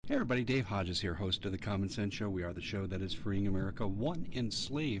Hey everybody, Dave Hodges here, host of the Common Sense Show. We are the show that is freeing America one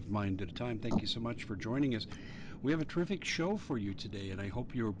enslaved mind at a time. Thank you so much for joining us. We have a terrific show for you today, and I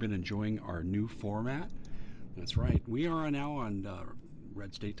hope you've been enjoying our new format. That's right. We are now on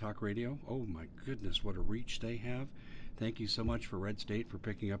Red State Talk Radio. Oh my goodness, what a reach they have. Thank you so much for Red State for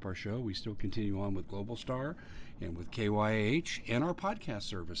picking up our show. We still continue on with Global Star and with KYH and our podcast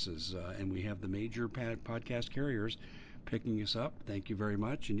services. And we have the major podcast carriers picking us up. Thank you very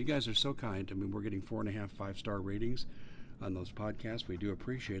much. And you guys are so kind. I mean, we're getting 4.5, 5-star ratings on those podcasts. We do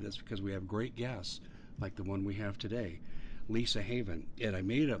appreciate it. It's because we have great guests like the one we have today, Lisa Haven. And I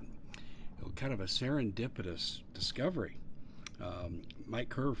made a kind of a serendipitous discovery. Mike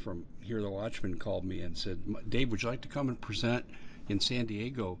Kerr from Hear the Watchman called me and said, Dave, would you like to come and present in San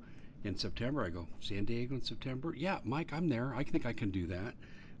Diego in September? I go, San Diego in September? Yeah, Mike, I'm there. I think I can do that.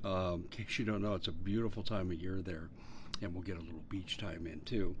 In case you don't know, it's a beautiful time of year there, and we'll get a little beach time in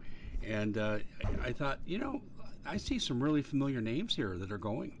too. And I thought, I see some really familiar names here that are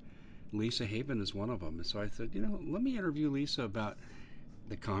going. Lisa Haven is one of them. And so I said, let me interview Lisa about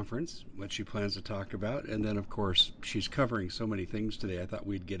the conference, what she plans to talk about, and then, of course, she's covering so many things today. I thought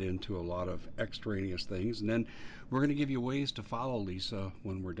we'd get into a lot of extraneous things, and then we're going to give you ways to follow Lisa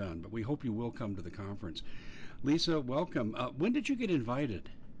when we're done. But we hope you will come to the conference. Lisa, welcome. When did you get invited?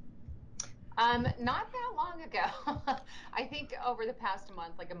 Not that long ago. I think over the past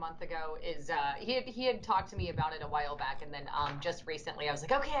month, like a month ago, is he had talked to me about it a while back, and then just recently I was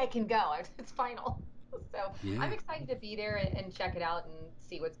like, okay, I can go. It's final. So I'm Yeah. excited to be there and check it out and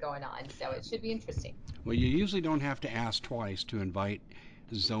see what's going on. So it should be interesting. Well, you usually don't have to ask twice to invite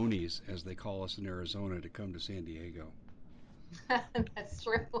zonies, as they call us in Arizona, to come to San Diego, That's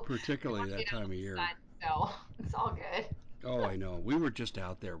true. We particularly want to that get out time in of the year. sun, so it's all good. Oh, I know. We were just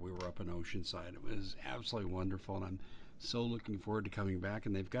out there. We were up in Oceanside. It was absolutely wonderful, and I'm so looking forward to coming back.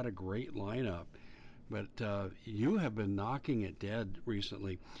 And they've got a great lineup. But you have been knocking it dead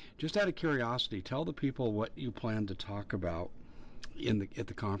recently. Just out of curiosity, tell the people what you plan to talk about at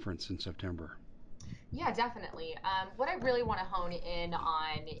the conference in September. Yeah, definitely. What I really want to hone in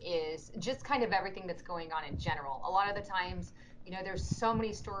on is just kind of everything that's going on in general. A lot of the times, there's so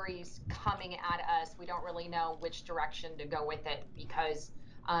many stories coming at us. We don't really know which direction to go with it because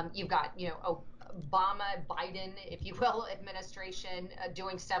you've got, Obama, Biden, if you will, administration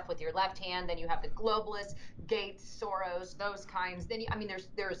doing stuff with your left hand. Then you have the globalists, Gates, Soros, those kinds. Then, I mean,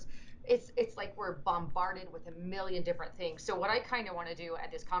 it's like we're bombarded with a million different things. So what I kind of want to do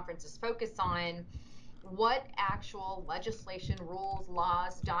at this conference is focus on what actual legislation, rules,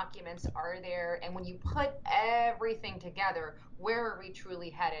 laws, documents are there? And when you put everything together, where are we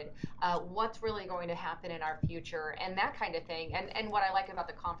truly headed? What's really going to happen in our future? And that kind of thing. And what I like about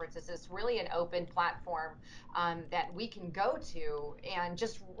the conference is it's really an open platform that we can go to and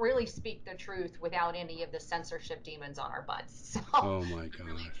just really speak the truth without any of the censorship demons on our butts. So Oh my I'm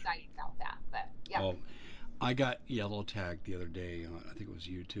really gosh. excited about that. But yeah. Oh, I got yellow tagged the other day on, I think it was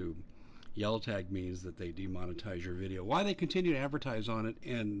YouTube. Yellow tag means that they demonetize your video. Why they continue to advertise on it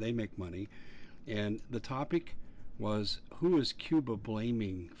and they make money. And the topic was, who is Cuba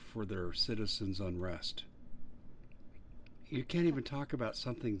blaming for their citizens' unrest? You can't even talk about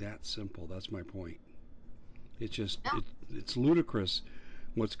something that simple. That's my point. It's just it's ludicrous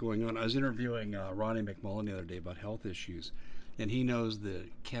what's going on. I was interviewing Ronnie McMullen the other day about health issues, and he knows the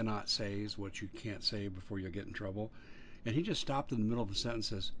cannot says what you can't say before you'll get in trouble. And he just stopped in the middle of a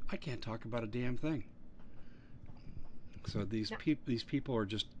sentence and says, I can't talk about a damn thing. So No. these people are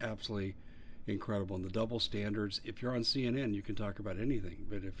just absolutely incredible. And the double standards, if you're on CNN, you can talk about anything.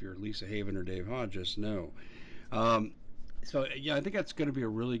 But if you're Lisa Haven or Dave Hodges, no. Um, so, yeah, I think that's going to be a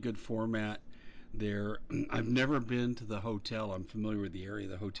really good format there. I've never been to the hotel. I'm familiar with the area,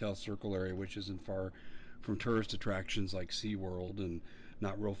 the Hotel Circle area, which isn't far from tourist attractions like SeaWorld and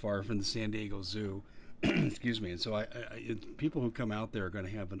not real far from the San Diego Zoo. Excuse me. And so people who come out there are going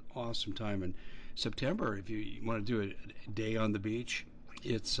to have an awesome time in September. If you want to do a day on the beach,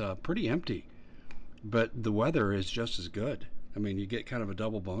 it's pretty empty, but the weather is just as good. I mean, you get kind of a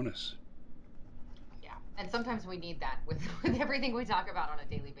double bonus. Yeah. And sometimes we need that with, with everything we talk about on a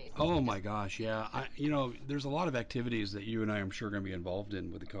daily basis. Oh We my just gosh, yeah. There's a lot of activities that you and I, I'm sure, are going to be involved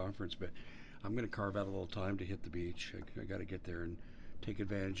in with the conference, but I'm going to carve out a little time to hit the beach. I got to get there and take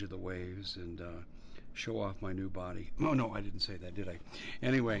advantage of the waves and show off my new body. Oh no, I didn't say that, did I?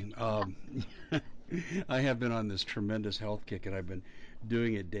 Anyway, I have been on this tremendous health kick, and I've been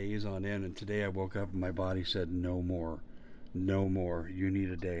doing it days on end. And today I woke up and my body said, "No more, no more. You need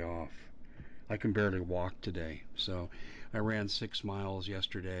a day off." I can barely walk today. So I ran 6 miles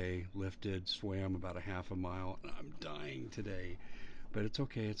yesterday, lifted, swam about a half a mile. I'm dying today. but it's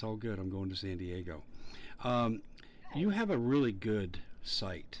okay. It's all good. I'm going to San Diego. Um, you Nice. have a really good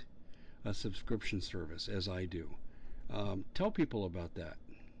site, a subscription service, as I do. Tell people about that.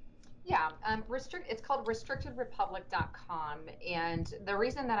 Yeah, it's called restrictedrepublic.com. And the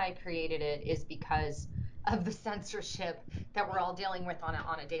reason that I created it is because of the censorship that we're all dealing with on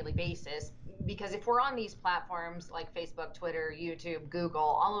a daily basis. Because if we're on these platforms like Facebook, Twitter, YouTube, Google,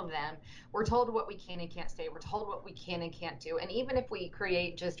 all of them, we're told what we can and can't say. We're told what we can and can't do. And even if we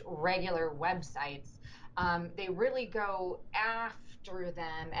create just regular websites, they really go after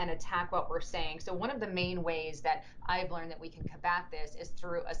them and attack what we're saying. So, one of the main ways that I've learned that we can combat this is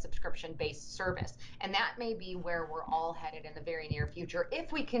through a subscription based service. And that may be where we're all headed in the very near future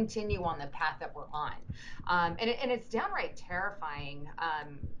if we continue on the path that we're on. And it's downright terrifying,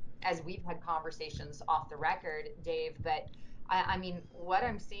 as we've had conversations off the record, Dave. But I mean, what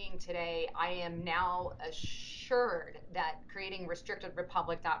I'm seeing today, I am now assured that creating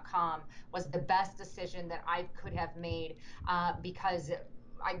restrictedrepublic.com was the best decision that I could have made, because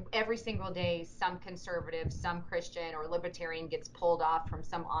every single day, some conservative, some Christian or libertarian gets pulled off from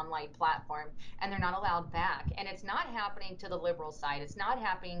some online platform and they're not allowed back. And it's not happening to the liberal side. It's not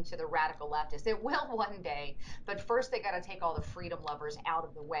happening to the radical leftists. It will one day, but first they got to take all the freedom lovers out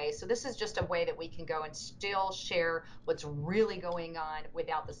of the way. So this is just a way that we can go and still share what's really going on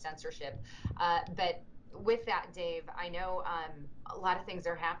without the censorship. But with that, Dave, I know a lot of things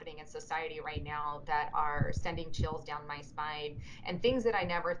are happening in society right now that are sending chills down my spine, and things that I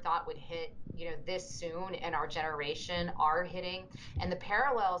never thought would hit, this soon in our generation are hitting. And the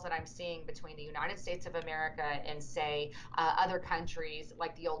parallels that I'm seeing between the United States of America and, say, other countries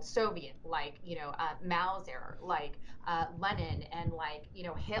like the old Soviet, like, Mao's era, like Lenin, and like,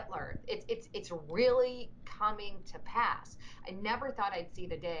 Hitler, it's really coming to pass. I never thought I'd see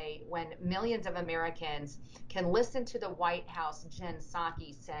the day when millions of Americans can listen to the White House Jen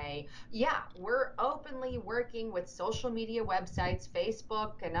Psaki say, yeah, we're openly working with social media websites,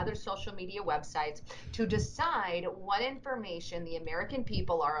 Facebook and other social media websites, to decide what information the American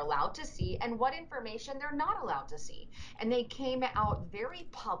people are allowed to see and what information they're not allowed to see. And they came out very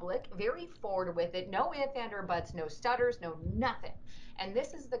public, very forward with it. No ifs, and or buts, no stutters, no nothing. And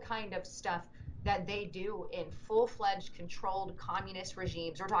this is the kind of stuff that they do in full-fledged controlled communist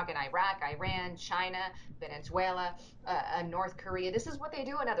regimes. We're talking Iraq, Iran, China, Venezuela, North Korea. This is what they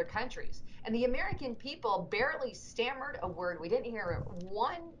do in other countries. And the American people barely stammered a word. We didn't hear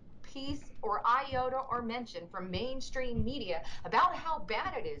one piece or iota or mention from mainstream media about how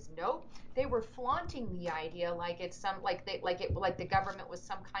bad it is. Nope, they were flaunting the idea like it's some like the government was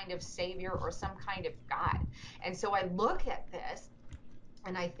some kind of savior or some kind of god. And so I look at this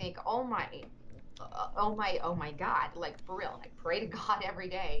and I think, oh my God, like for real. And I pray to God every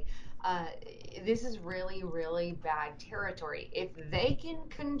day. Uh, this is really, really bad territory. If they can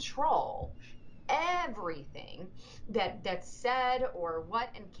control everything that's said or what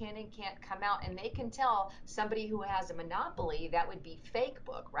and can and can't come out, and they can tell somebody who has a monopoly, that would be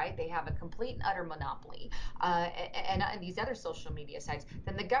Facebook, right? They have a complete and utter monopoly, and these other social media sites.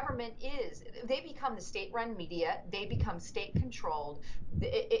 Then the government they become the state-run media, they become state controlled.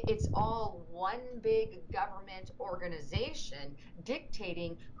 It's all one big government organization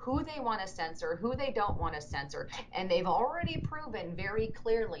dictating who they want to censor, who they don't want to censor. And they've already proven very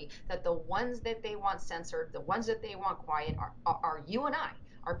clearly that the ones that they want censored, the ones that they want quiet, are you and I,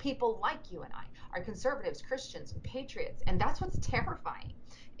 are people like you and I, are conservatives, Christians, and patriots. And that's what's terrifying.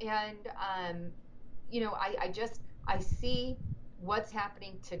 And, I see what's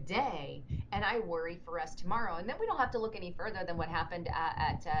happening today, and I worry for us tomorrow. And then we don't have to look any further than what happened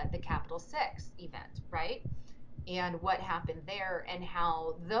at the Capitol 6 event, right? And what happened there, and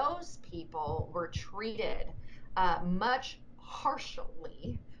how those people were treated much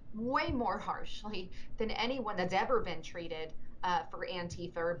harshly, way more harshly than anyone that's ever been treated for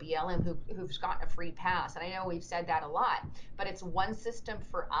Antifa or BLM who's gotten a free pass. And I know we've said that a lot, but it's one system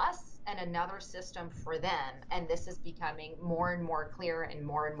for us and another system for them. And this is becoming more and more clear and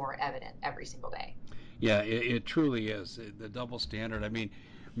more evident every single day. Yeah, it truly is the double standard. I mean,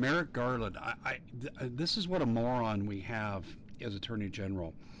 Merrick Garland. This is what a moron we have as Attorney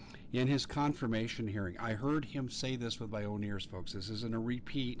General. In his confirmation hearing, I heard him say this with my own ears, folks. This isn't a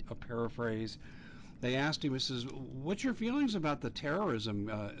repeat, a paraphrase. They asked him, he says, "What's your feelings about the terrorism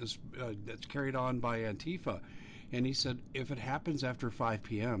that's carried on by Antifa?" And he said, "If it happens after 5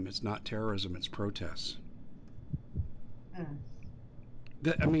 p.m., it's not terrorism, it's protests." Mm.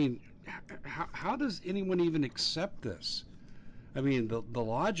 I mean, how does anyone even accept this? I mean, the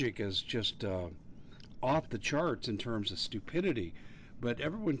logic is just off the charts in terms of stupidity, but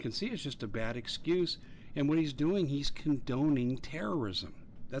everyone can see it's just a bad excuse. And what he's doing, he's condoning terrorism.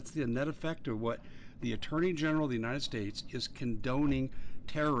 That's the net effect of what the Attorney General of the United States is condoning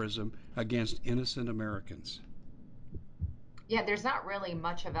terrorism against innocent Americans. Yeah, there's not really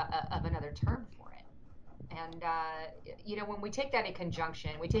much of another term for it. And, when we take that in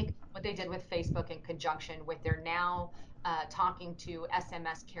conjunction, we take what they did with Facebook in conjunction with their now talking to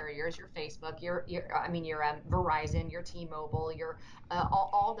SMS carriers, your Facebook, your Verizon, your T-Mobile, your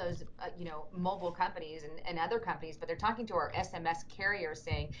all those, mobile companies and other companies, but they're talking to our SMS carriers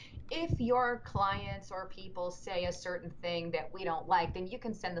saying, if your clients or people say a certain thing that we don't like, then you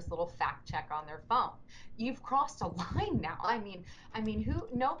can send this little fact check on their phone. You've crossed a line now. Who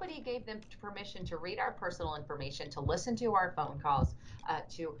nobody gave them permission to read our personal information, to listen to our phone calls,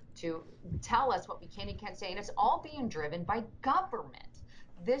 to tell us what we can and can't say, and it's all being driven by government.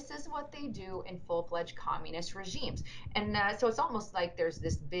 This is what they do in full-fledged communist regimes, and so it's almost like there's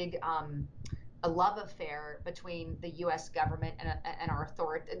this big a love affair between the U.S. government and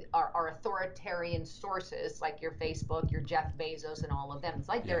our authoritarian sources, like your Facebook, your Jeff Bezos, and all of them. It's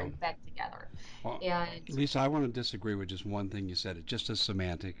like they're Yeah. in bed together, Well, and Lisa, I want to disagree with just one thing you said. It just as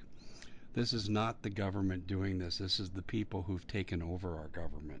semantic. This is not the government doing this. This is the people who've taken over our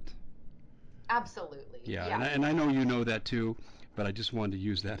government. absolutely, Yeah, yeah. and I know you know that too, but I just wanted to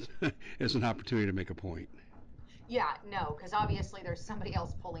use that as an opportunity to make a point. Yeah, no, because obviously there's somebody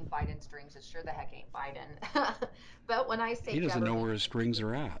else pulling Biden strings. It sure the heck ain't Biden. But when I He say doesn't know government, where his strings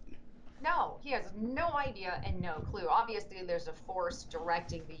are at. no, he has no idea and no clue. Obviously, there's a force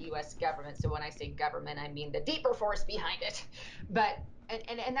directing the US government. So when I say government, I mean the deeper force behind it. But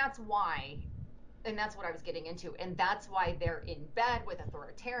and that's why, and that's what I was getting into. And that's why they're in bed with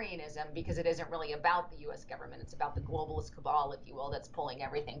authoritarianism, because it isn't really about the US government. It's about the globalist cabal, if you will, that's pulling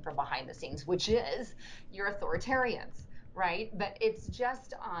everything from behind the scenes, which is your authoritarians, right? But it's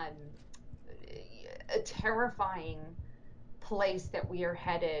just a terrifying place that we are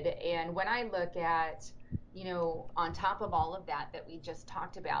headed. And when I look at, on top of all of that we just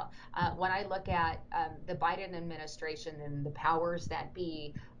talked about, when I look at the Biden administration and the powers that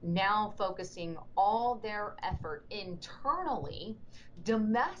be now focusing all their effort internally,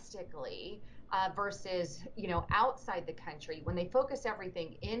 domestically, versus outside the country, when they focus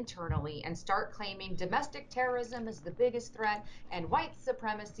everything internally and start claiming domestic terrorism is the biggest threat, and white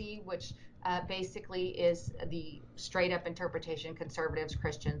supremacy, which basically is the straight up interpretation: conservatives,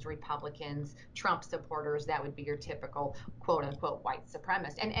 Christians, Republicans, Trump supporters. That would be your typical quote unquote white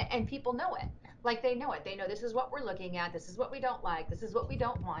supremacist. And people know it. Like, they know it. They know this is what we're looking at. This is what we don't like. This is what we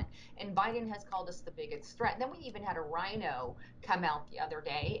don't want. And Biden has called us the biggest threat. And then we even had a rhino come out the other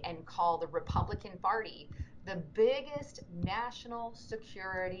day and call the Republican Party the biggest national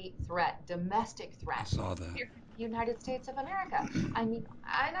security threat, domestic I threat saw that. here in the United States of America. And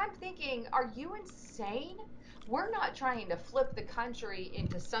I'm thinking, are you insane? We're not trying to flip the country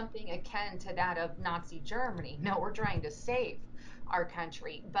into something akin to that of Nazi Germany. No, we're trying to save our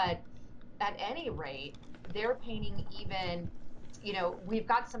country. But at any rate, they're painting even, we've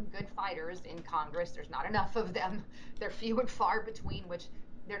got some good fighters in Congress. There's not enough of them. They're few and far between, which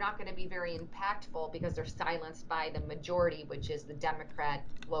they're not going to be very impactful because they're silenced by the majority, which is the Democrat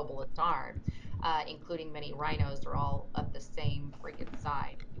globalist arm, including many rhinos. They're all of the same friggin'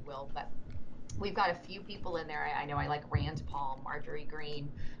 side, if you will. But we've got a few people in there. I know I like Rand Paul, Marjorie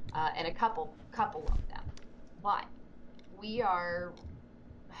Green, and a couple of them. But we are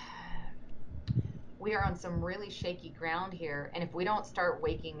we are on some really shaky ground here. And if we don't start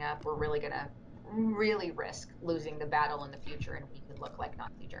waking up, we're really going to really risk losing the battle in the future, and we could look like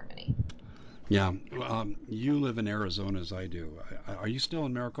Nazi Germany. Yeah, you live in Arizona as I do. Are you still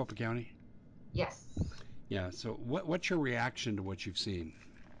in Maricopa County? Yes. Yeah. So what's your reaction to what you've seen?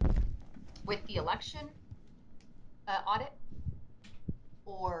 With the election audit,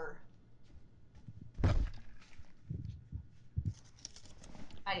 or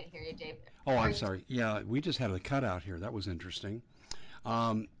I didn't hear you, Dave. Oh, Are I'm you? sorry. Yeah, we just had a cutout here. That was interesting.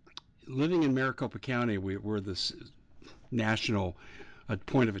 Um, Living in Maricopa County, we're this national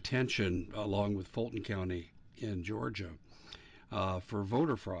point of attention, along with Fulton County in Georgia, for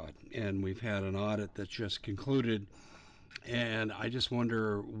voter fraud. And we've had an audit that's just concluded. And I just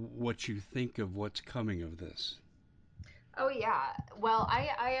wonder what you think of what's coming of this. Oh yeah. Well, I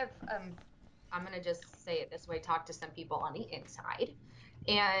have I'm gonna just say it this way, talk to some people on the inside.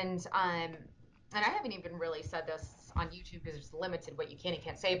 And I haven't even really said this on YouTube because it's limited what you can and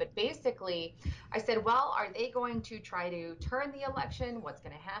can't say, but basically I said, well, are they going to try to turn the election? What's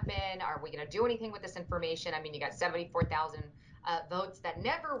going to happen? Are we going to do anything with this information? I mean, you got 74,000 votes that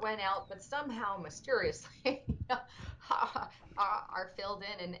never went out, but somehow mysteriously are filled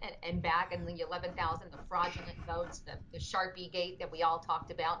in and back, and the 11,000, the fraudulent votes, the Sharpie gate that we all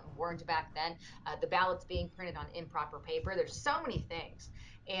talked about and warned back then, the ballots being printed on improper paper. There's so many things.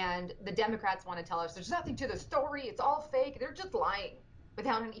 And the Democrats want to tell us there's nothing to the story, it's all fake, they're just lying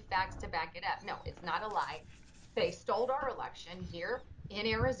without any facts to back it up. No, it's not a lie. They stole our election here in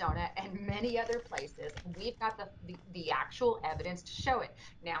Arizona and many other places. We've got the actual evidence to show it.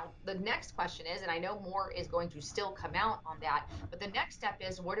 Now, the next question is, and I know more is going to still come out on that, but the next step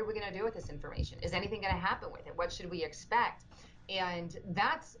is, what are we going to do with this information? Is anything going to happen with it? What should we expect? And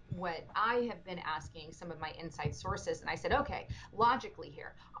that's what I have been asking some of my inside sources. And I said, okay, logically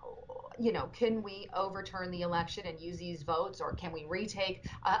here, can we overturn the election and use these votes, or can we retake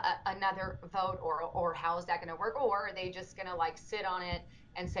another vote, or how is that going to work? Or are they just going to like sit on it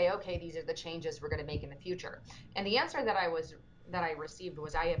and say, okay, these are the changes we're going to make in the future? And the answer that I received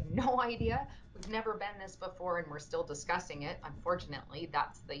was, I have no idea. We've never been this before, and we're still discussing it. Unfortunately,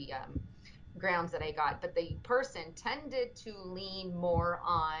 that's the grounds that I got. But the person tended to lean more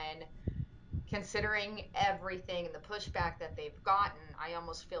on, considering everything and the pushback that they've gotten, I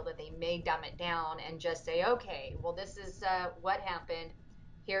almost feel that they may dumb it down and just say, okay, well, this is what happened.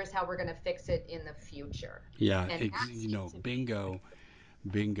 Here's how we're going to fix it in the future. Yeah, And that seemed to be what. bingo,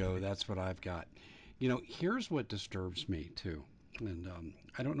 bingo. That's what I've got. Here's what disturbs me too, and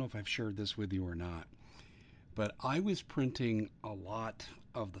I don't know if I've shared this with you or not, but I was printing a lot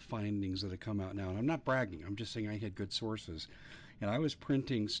of the findings that have come out now, and I'm not bragging. I'm just saying I had good sources, and I was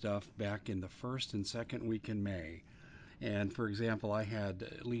printing stuff back in the first and second week in May. And for example, I had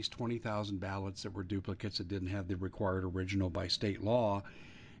at least 20,000 ballots that were duplicates that didn't have the required original by state law.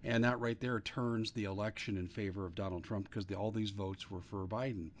 And that right there turns the election in favor of Donald Trump because all these votes were for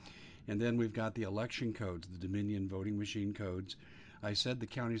Biden. And then we've got the election codes, the Dominion voting machine codes. I said the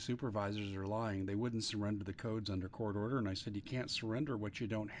county supervisors are lying. They wouldn't surrender the codes under court order. And I said, you can't surrender what you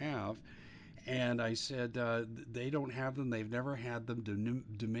don't have. And I said, they don't have them. They've never had them.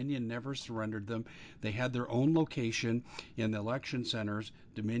 Dominion never surrendered them. They had their own location in the election centers.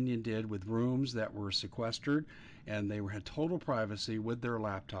 Dominion did, with rooms that were sequestered, and they had total privacy with their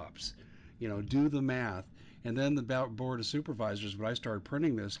laptops. Do the math. And then the Board of Supervisors, when I started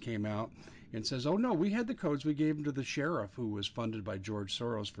printing this, came out and says, oh no, we had the codes. We gave them to the sheriff, who was funded by George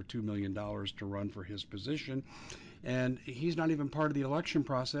Soros for $2 million to run for his position. And he's not even part of the election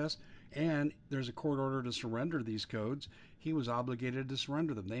process. And there's a court order to surrender these codes. He was obligated to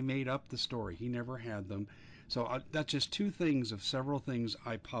surrender them. They made up the story. He never had them. So that's just two things of several things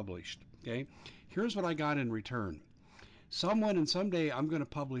I published. Okay, here's what I got in return. Someone, and someday I'm going to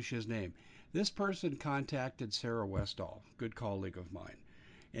publish his name. This person contacted Sarah Westall, good colleague of mine,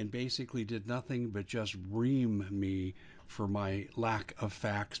 and basically did nothing but just ream me for my lack of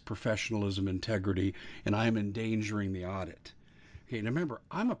facts, professionalism, integrity, and I'm endangering the audit. Okay, now remember,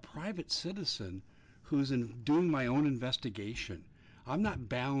 I'm a private citizen doing my own investigation. I'm not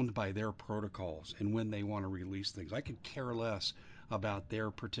bound by their protocols and when they want to release things. I could care less about their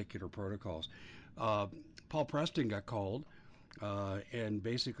particular protocols. Uh, Paul Preston got called and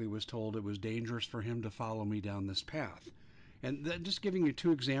basically was told it was dangerous for him to follow me down this path. And just giving you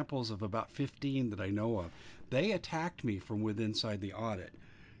two examples of about 15 that I know of, they attacked me from within inside the audit.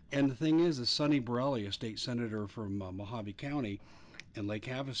 And the thing is Sonny Borelli, a state senator from Mojave County and Lake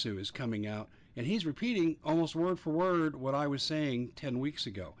Havasu, is coming out and he's repeating almost word for word what I was saying 10 weeks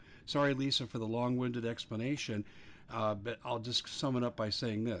ago. Sorry, Lisa, for the long winded explanation, but I'll just sum it up by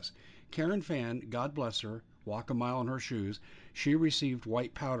saying this. Karen Fann, God bless her, walk a mile in her shoes, she received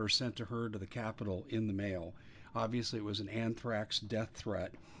white powder sent to her to the Capitol in the mail. Obviously, it was an anthrax death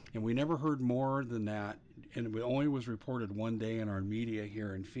threat, and we never heard more than that. And it only was reported one day in our media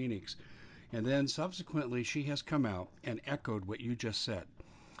here in Phoenix. And then subsequently, she has come out and echoed what you just said.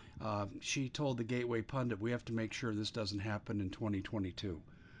 She told the Gateway Pundit, we have to make sure this doesn't happen in 2022.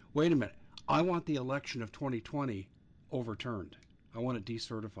 Wait a minute. I want the election of 2020 overturned. I want it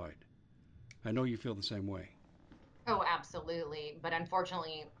decertified. I know you feel the same way. Oh, absolutely. But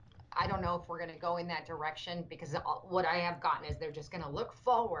unfortunately, I don't know if we're going to go in that direction, because what I have gotten is they're just going to look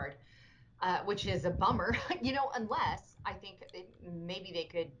forward, which is a bummer, unless I think maybe they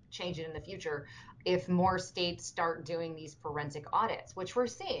could change it in the future if more states start doing these forensic audits, which we're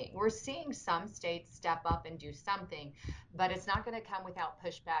seeing. We're seeing some states step up and do something, but it's not going to come without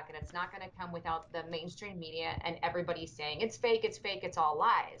pushback, and it's not going to come without the mainstream media and everybody saying it's fake, it's fake, it's all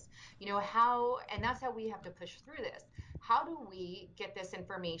lies. And that's how we have to push through this. how do we get this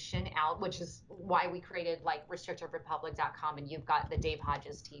information out, which is why we created like restrictedrepublic.com, and you've got the Dave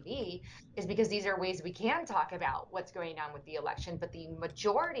Hodges TV, is because these are ways we can talk about what's going on with the election. But the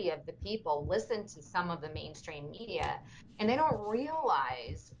majority of the people listen to some of the mainstream media, and they don't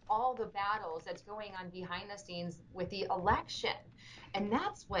realize all the battles that's going on behind the scenes with the election. And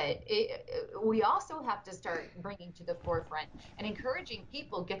that's we also have to start bringing to the forefront and encouraging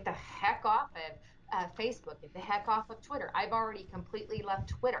people, get the heck off of Facebook, get the heck off of Twitter. I've already completely left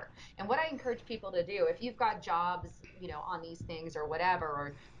Twitter. And what I encourage people to do, if you've got jobs, on these things or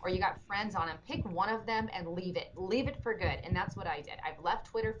whatever, or you got friends on them, pick one of them and leave it for good. And that's what I did. I've left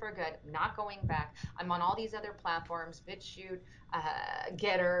Twitter for good. I'm not going back. I'm on all these other platforms, BitChute,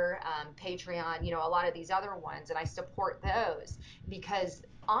 Getter, Patreon, a lot of these other ones, and I support those because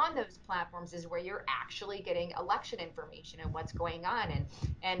on those platforms is where you're actually getting election information and what's going on.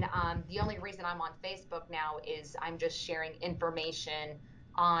 And the only reason I'm on Facebook now is I'm just sharing information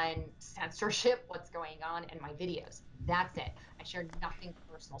on censorship, what's going on, and my videos. That's it. I share nothing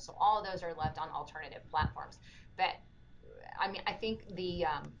personal. So all of those are left on alternative platforms. But I mean, I think the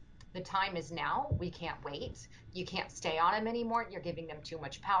time is now. We can't wait. You can't stay on them anymore. You're giving them too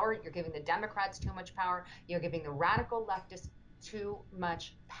much power. You're giving the Democrats too much power. You're giving the radical leftists too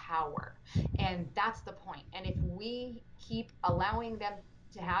much power. And that's the point. And if we keep allowing them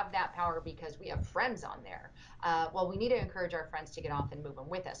to have that power because we have friends on there, well, we need to encourage our friends to get off and move them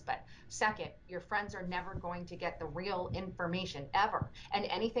with us. But second, your friends are never going to get the real information ever. And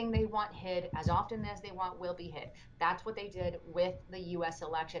anything they want hid as often as they want will be hid. That's what they did with the US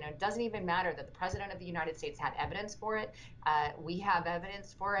election. And it doesn't even matter that the president of the United States had evidence for it. We have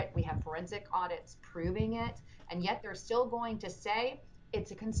evidence for it. We have forensic audits proving it. And yet they're still going to say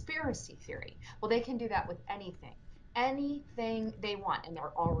it's a conspiracy theory. Well, they can do that with anything they want. And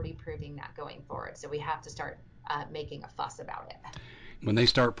they're already proving that going forward. So we have to start making a fuss about it. When they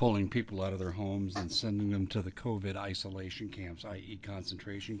start pulling people out of their homes and sending them to the COVID isolation camps, i.e.,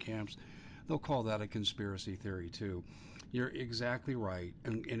 concentration camps, they'll call that a conspiracy theory too. You're exactly right.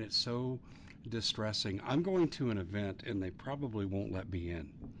 And it's so distressing. I'm going to an event and they probably won't let me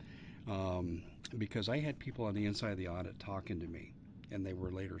in um, because I had people on the inside of the audit talking to me and they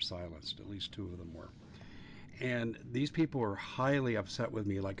were later silenced. At least two of them were. And these people are highly upset with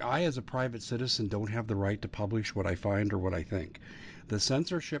me. Like, I, as a private citizen, don't have the right to publish what I find or what I think. The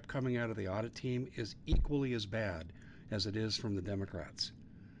censorship coming out of the audit team is equally as bad as it is from the Democrats.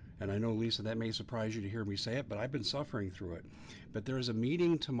 And I know, Lisa, that may surprise you to hear me say it, but I've been suffering through it. But there is a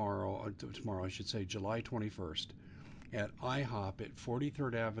meeting tomorrow I should say July 21st, at IHOP at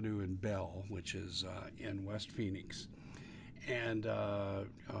 43rd Avenue in Bell, which is in West Phoenix. And oh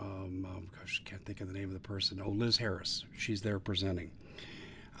gosh, can't think of the name of the person. Oh, Liz Harris. She's there presenting.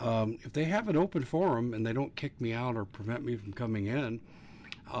 If they have an open forum and they don't kick me out or prevent me from coming in,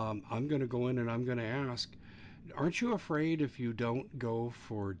 I'm going to go in and I'm going to ask, aren't you afraid if you don't go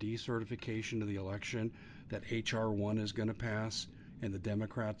for decertification of the election that H.R. 1 is going to pass and the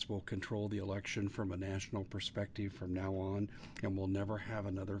Democrats will control the election from a national perspective from now on and we'll never have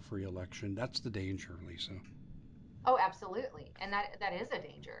another free election? That's the danger, Lisa. Oh, absolutely. And that is a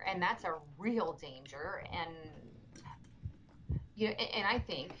danger. And that's a real danger. And and I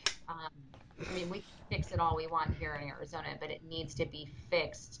think, I mean, we can fix it all we want here in Arizona, but it needs to be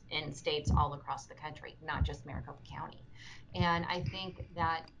fixed in states all across the country, not just Maricopa County. And I think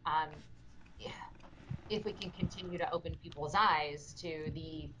that if we can continue to open people's eyes to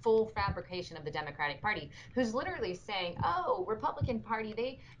the full fabrication of the Democratic Party, who's literally saying, "Oh, Republican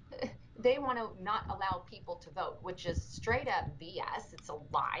Party, they want to not allow people to vote," which is straight up BS. It's a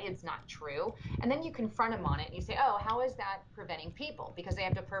lie. It's not true. And then you confront them on it and you say, "Oh, how is that preventing people? Because they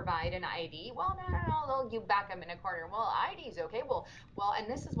have to provide an ID." Well, no, no, no. You back them in a corner. Well, ID's okay. Well, and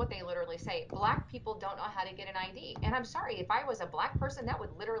this is what they literally say: Black people don't know how to get an ID. And I'm sorry, if I was a Black person, that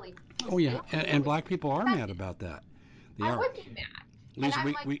would literally Oh, piss me yeah. off. And black people are mad Offended. about that. They I are. would be mad. And Lisa, I'm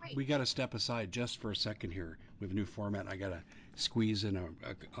we, like, we, wait, we got to step aside just for a second here. We have a new format. I got to squeeze in a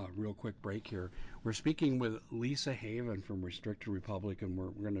real quick break here. We're speaking with Lisa Haven from Restricted Republic, and we're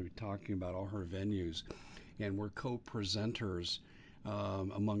going to be talking about all her venues. And we're co presenters,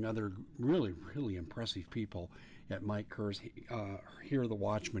 among other really, really impressive people, at Mike Kerr's Hear the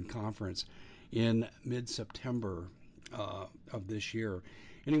Watchman conference in mid September of this year.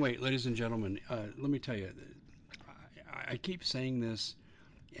 Anyway, ladies and gentlemen, let me tell you, I keep saying this,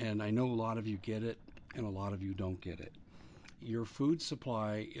 and I know a lot of you get it, and a lot of you don't get it. Your food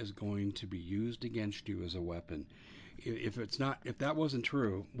supply is going to be used against you as a weapon. if that wasn't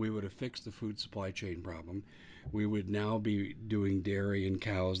true, we would have fixed the food supply chain problem. We would now be doing dairy and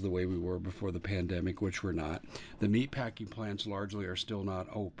cows the way we were before the pandemic, which we're not. The meat packing plants largely are still not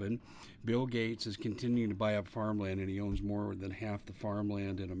open. Bill Gates is continuing to buy up farmland, and he owns more than half the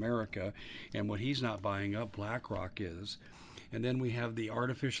farmland in America. And what he's not buying up, BlackRock is. And then we have the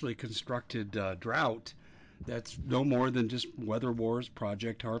artificially constructed drought that's no more than just Weather Wars,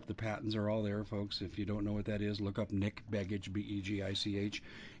 Project HARP. The patents are all there, folks. If you don't know what that is, look up Nick Begich, Begich,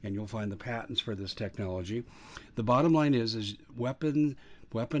 and you'll find the patents for this technology. The bottom line is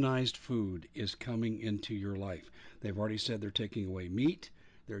weaponized food is coming into your life. They've already said they're taking away meat,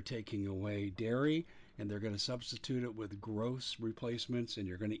 they're taking away dairy, and they're going to substitute it with gross replacements, and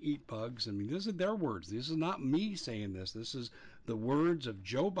you're going to eat bugs. I mean, these are their words. This is not me saying this. This is the words of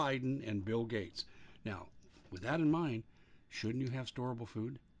Joe Biden and Bill Gates. Now, with that in mind, shouldn't you have storable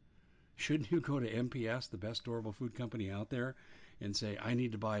food? Shouldn't you go to MPS, the best storable food company out there, and say, I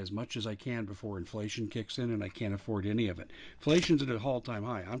need to buy as much as I can before inflation kicks in and I can't afford any of it? Inflation's at an all time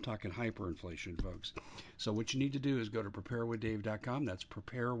high. I'm talking hyperinflation, folks. So, what you need to do is go to preparewithdave.com. That's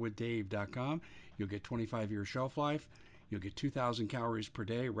preparewithdave.com. You'll get 25-year shelf life. You'll get 2,000 calories per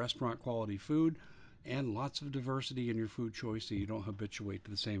day, restaurant quality food, and lots of diversity in your food choice so you don't habituate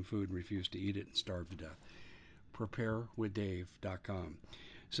to the same food and refuse to eat it and starve to death. Preparewithdave.com.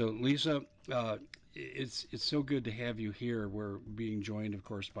 So, Lisa, it's so good to have you here. We're being joined, of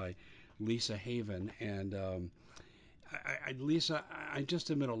course, by Lisa Haven. And Lisa, I just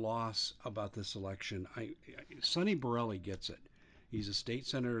am at a loss about this election. Sonny Borelli gets it. He's a state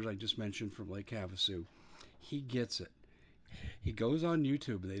senator, as I just mentioned, from Lake Havasu. He gets it. He goes on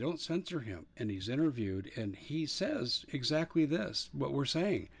YouTube, they don't censor him, and he's interviewed, and he says exactly this, what we're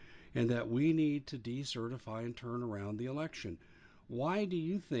saying, and that we need to decertify and turn around the election. Why do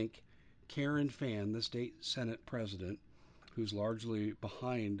you think Karen Fann, the state Senate president, who's largely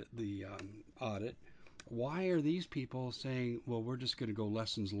behind the audit, why are these people saying, well, we're just going to go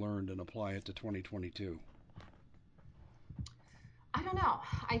lessons learned and apply it to 2022? I don't know.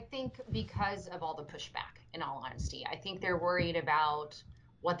 I think because of all the pushback, in all honesty, I think they're worried about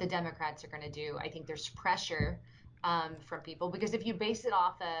what the Democrats are going to do. I think there's pressure from people because if you base it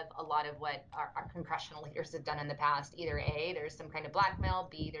off of a lot of what our congressional leaders have done in the past, either A, there's some kind of blackmail,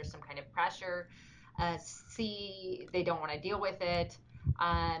 B, there's some kind of pressure, C, they don't want to deal with it.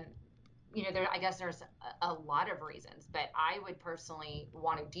 Um, I guess there's a lot of reasons, but I would personally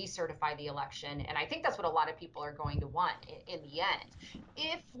want to decertify the election. And I think that's what a lot of people are going to want in the end.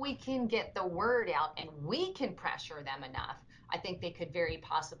 If we can get the word out and we can pressure them enough, I think they could very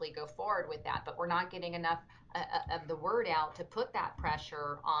possibly go forward with that. But we're not getting enough of the word out to put that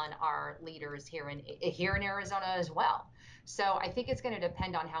pressure on our leaders here in Arizona as well. So I think it's going to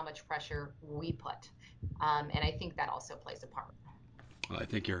depend on how much pressure we put. And I think that also plays a part. I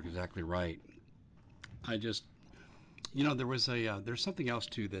think you're exactly right. I just, there's something else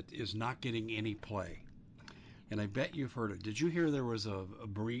too that is not getting any play, and I bet you've heard it. Did you hear there was a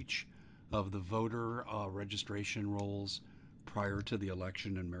breach of the voter registration rolls prior to the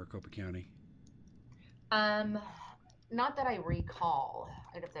election in Maricopa County? Um, Not that I recall.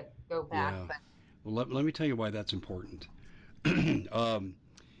 I'd have to go back, Yeah. but Well, let me tell you why that's important. um,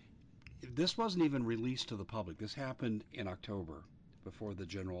 this wasn't even released to the public. This happened in October before the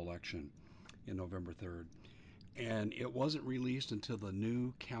general election in November 3rd. And it wasn't released until the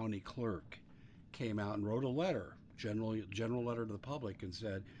new county clerk came out and wrote a letter, general letter to the public, and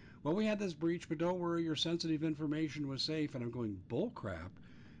said, "Well, we had this breach, but don't worry, your sensitive information was safe." And I'm going, "Bull crap!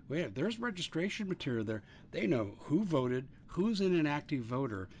 Wait, there's registration material there. They know who voted, who's an inactive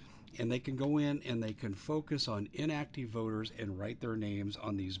voter, and they can go in and they can focus on inactive voters and write their names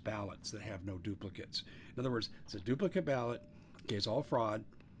on these ballots that have no duplicates. In other words, it's a duplicate ballot. Okay, it's all fraud.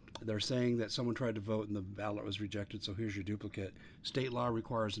 They're saying that someone tried to vote and the ballot was rejected, so here's your duplicate. State law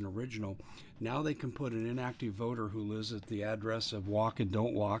requires an original. Now they can put an inactive voter who lives at the address of walk and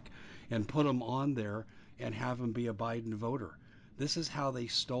don't walk and put them on there and have them be a Biden voter. This is how they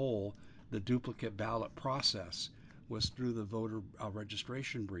stole the duplicate ballot process, was through the voter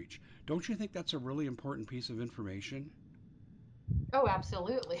registration breach. Don't you think that's a really important piece of information? oh,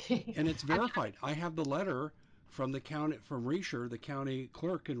 absolutely. And it's I mean, verified. I have the letter from the county, from Reesher, the county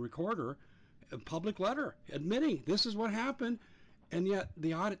clerk and recorder, a public letter admitting this is what happened. And yet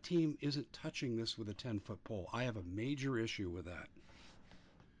the audit team isn't touching this with a 10-foot pole. I have a major issue with that.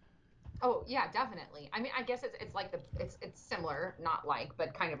 oh yeah, definitely. I mean, I guess it's like it's similar, not like,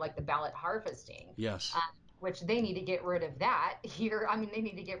 but kind of like the ballot harvesting, uh, Yes. which they need to get rid of that here. I mean, they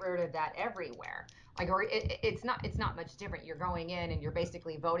need to get rid of that everywhere. Like, or it's not much different. You're going in and you're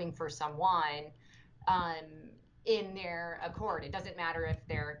basically voting for someone. Um, in their accord. It doesn't matter if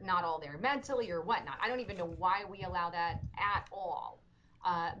they're not all there mentally or whatnot. I don't even know why we allow that at all.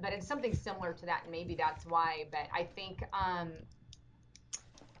 But it's something similar to that, and maybe that's why. But I think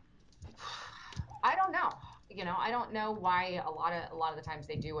I don't know. I don't know why a lot of the times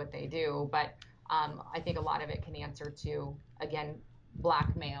they do what they do, but I think a lot of it can answer to, again,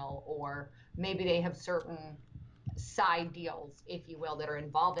 blackmail, or maybe they have certain side deals, if you will, that are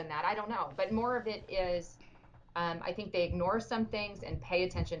involved in that. I don't know, but more of it is, I think they ignore some things and pay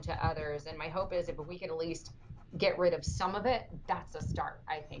attention to others. And my hope is if we can at least get rid of some of it, that's a start.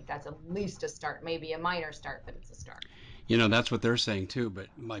 I think that's at least a start, maybe a minor start, but it's a start. That's what they're saying too. But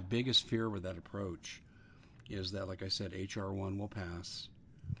my biggest fear with that approach is that, like I said, HR1 will pass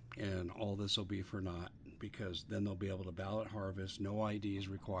and all this will be for naught because then they'll be able to ballot harvest, no IDs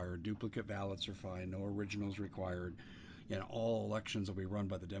required, duplicate ballots are fine, no originals required, and all elections will be run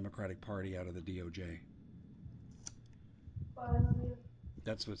by the Democratic Party out of the DOJ.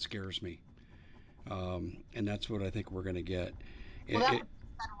 That's what scares me. And that's what I think we're going to get. Well, It, that it, would be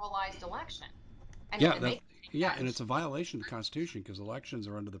a centralized election, and yeah, it that, makes yeah, and sense. it's a violation of the Constitution because elections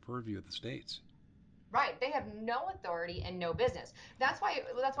are under the purview of the states. Right. They have no authority and no business. That's why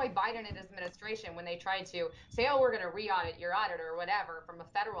Biden and his administration, when they try to say, oh, we're going to re-audit your auditor or whatever from a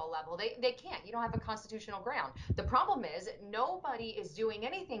federal level, they can't. You don't have a constitutional ground. The problem is nobody is doing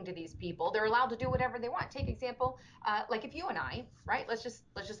anything to these people. They're allowed to do whatever they want. Take example, like if you and I, right? Let's just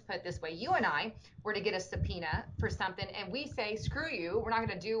put it this way. You and I were to get a subpoena for something and we say, screw you, we're not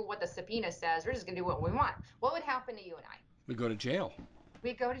going to do what the subpoena says. We're just going to do what we want. What would happen to you and I? We go to jail.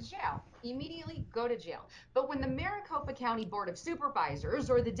 We go to jail, immediately go to jail. But when the Maricopa County Board of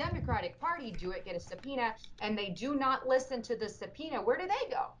Supervisors or the Democratic Party do it, get a subpoena, and they do not listen to the subpoena, where do they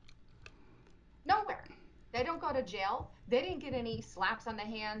go? Nowhere. They don't go to jail. They didn't get any slaps on the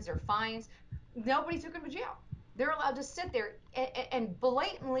hands or fines. Nobody took them to jail. They're allowed to sit there and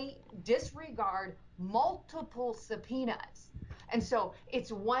blatantly disregard multiple subpoenas. And so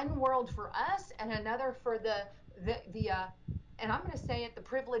it's one world for us and another for the and I'm going to say it, the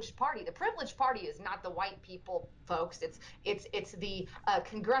privileged party. The privileged party is not the white people, folks. It's the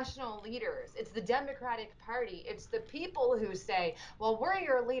congressional leaders. It's the Democratic Party. It's the people who say, well, we're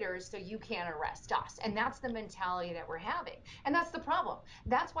your leaders, so you can't arrest us. And that's the mentality that we're having. And that's the problem.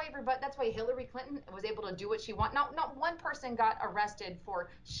 That's why Hillary Clinton was able to do what she wanted. Not one person got arrested for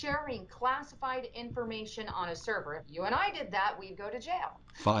sharing classified information on a server. If you and I did that, we'd go to jail,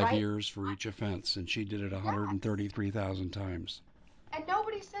 Five right? years for each offense, and she did it Yes. 133,000 times. And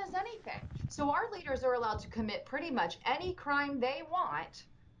nobody says anything. So our leaders are allowed to commit pretty much any crime they want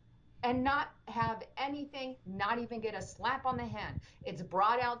and not have anything, not even get a slap on the hand. It's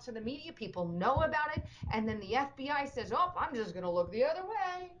brought out to the media, people know about it, and then the FBI says, oh, I'm just going to look the other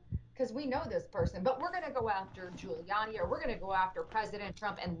way because we know this person. But we're going to go after Giuliani, or we're going to go after President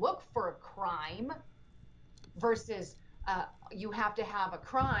Trump and look for a crime versus you have to have a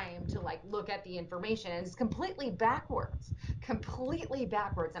crime to like look at the information, and it's completely backwards.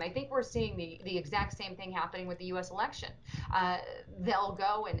 And I think we're seeing the exact same thing happening with the US election. uh, they'll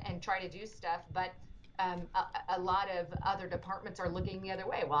go and try to do stuff, but a lot of other departments are looking the other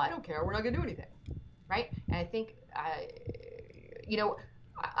way. Well, I don't care, we're not going to do anything, right? And I think you know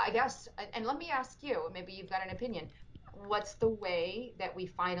I guess, and let me ask you, maybe you've got an opinion, what's the way that we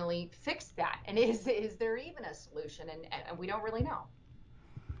finally fix that? And is there even a solution? And we don't really know.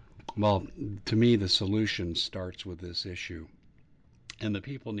 Well, to me, the solution starts with this issue. And the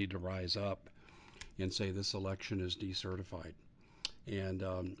people need to rise up and say this election is decertified. And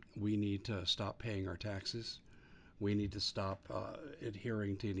we need to stop paying our taxes. We need to stop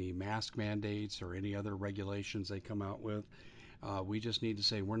adhering to any mask mandates or any other regulations they come out with. We just need to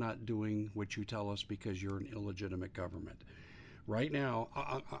say we're not doing what you tell us because you're an illegitimate government. Right now,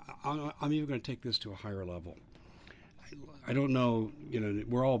 I'm even going to take this to a higher level. I don't know,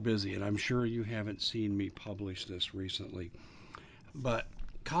 we're all busy, and I'm sure you haven't seen me publish this recently, but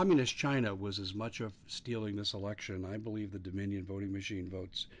Communist China was as much of stealing this election. I believe the Dominion voting machine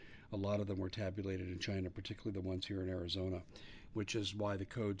votes, a lot of them were tabulated in China, particularly the ones here in Arizona, which is why the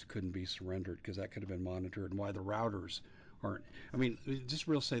codes couldn't be surrendered because that could have been monitored and why the routers aren't. I mean, just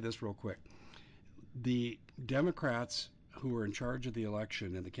real say this real quick. The Democrats who were in charge of the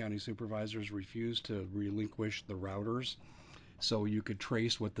election and the county supervisors refused to relinquish the routers so you could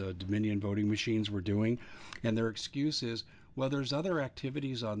trace what the Dominion voting machines were doing. And their excuse is, well, there's other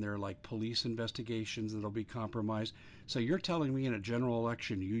activities on there like police investigations that'll be compromised. So you're telling me in a general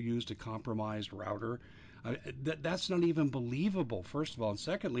election you used a compromised router? That's not even believable, first of all. And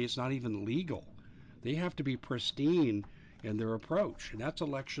secondly, it's not even legal. They have to be pristine in their approach, and that's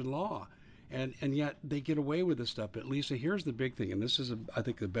election law. and yet they get away with this stuff. But Lisa, here's the big thing, and this is, I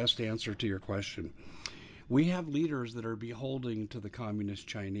think, the best answer to your question. We have leaders that are beholding to the communist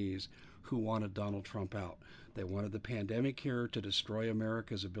Chinese who wanted Donald Trump out. They wanted the pandemic here to destroy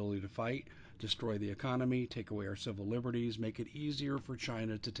America's ability to fight, destroy the economy, take away our civil liberties, make it easier for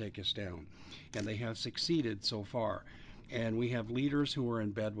China to take us down. And they have succeeded so far. And we have leaders who are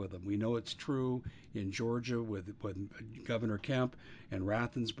in bed with them. We know it's true in Georgia with Governor Kemp and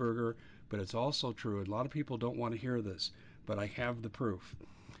Raffensperger, but it's also true. And a lot of people don't want to hear this, but I have the proof.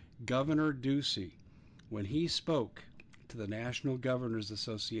 Governor Ducey, when he spoke to the National Governors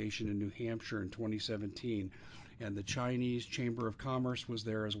Association in New Hampshire in 2017, and the Chinese Chamber of Commerce was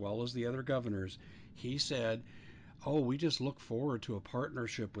there as well as the other governors, he said, "Oh, we just look forward to a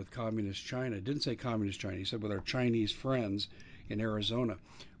partnership with Communist China." It didn't say Communist China, he said with our Chinese friends in Arizona.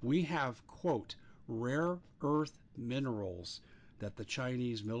 We have, quote, rare earth minerals that the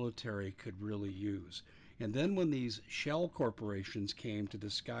Chinese military could really use. And then when these shell corporations came to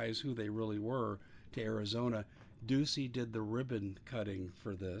disguise who they really were to Arizona, Ducey did the ribbon cutting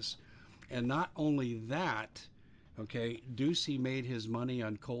for this. And not only that, okay, Ducey made his money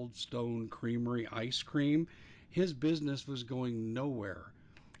on Cold Stone Creamery ice cream. His business was going nowhere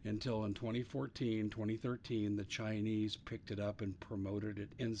until in 2014, 2013, the Chinese picked it up and promoted it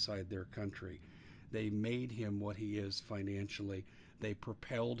inside their country. They made him what he is financially. They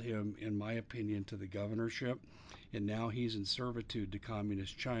propelled him, in my opinion, to the governorship, and now he's in servitude to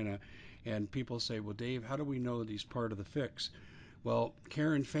Communist China. And people say, well, Dave, how do we know that he's part of the fix? Well,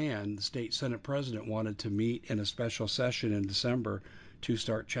 Karen Fan, the state Senate president, wanted to meet in a special session in December to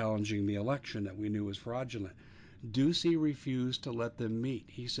start challenging the election that we knew was fraudulent. Ducey refused to let them meet.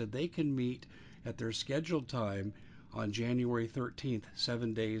 He said they can meet at their scheduled time on January 13th,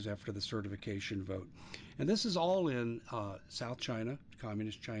 7 days after the certification vote. And this is all in South China,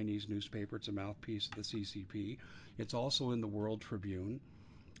 Communist Chinese newspaper. It's a mouthpiece of the CCP. It's also in the World Tribune.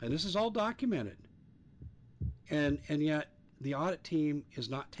 And this is all documented. And yet the audit team is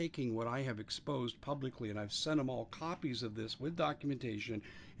not taking what I have exposed publicly, and I've sent them all copies of this with documentation,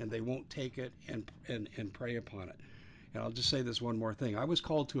 and they won't take it and prey upon it. And I'll just say this one more thing. I was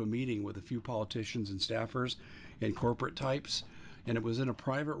called to a meeting with a few politicians and staffers and corporate types, and it was in a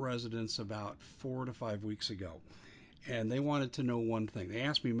private residence about 4 to 5 weeks ago. And they wanted to know one thing. They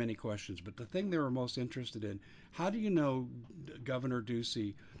asked me many questions, but the thing they were most interested in, how do you know Governor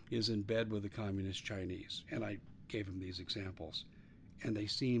Ducey is in bed with the communist Chinese? And I gave them these examples, and they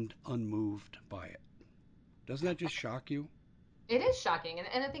seemed unmoved by it. Doesn't that just shock you? It is shocking.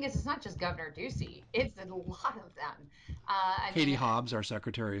 And the thing is, it's not just Governor Ducey, it's a lot of them. I Katie mean, Hobbs, our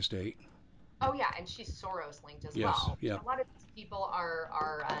Secretary of State. oh yeah, and she's Soros linked as Yes, well. yep. A lot of these people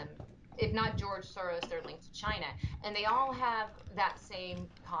are if not George Soros, they're linked to China, and they all have that same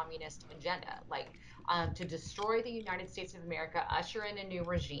communist agenda, like to destroy the United States of America, usher in a new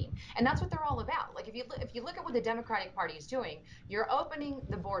regime, and that's what they're all about. Like if you look at what the Democratic Party is doing, you're opening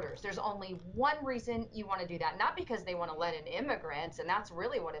the borders. There's only one reason you want to do that, not because they want to let in immigrants, and that's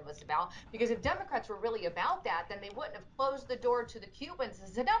really what it was about. Because if Democrats were really about that, then they wouldn't have closed the door to the Cubans and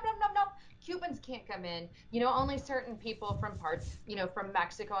said, no, no, no, no, Cubans can't come in, only certain people from parts, from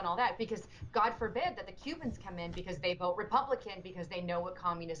Mexico and all that, because God forbid that the Cubans come in because they vote Republican because they know what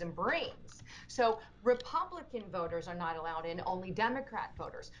communism brings. So Republican voters are not allowed in, only Democrat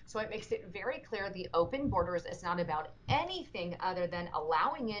voters. So it makes it very clear the open borders is not about anything other than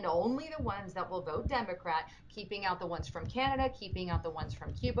allowing in only the ones that will vote Democrat, keeping out the ones from Canada, keeping out the ones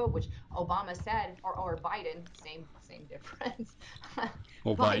from Cuba, which Obama said, or Biden, same difference.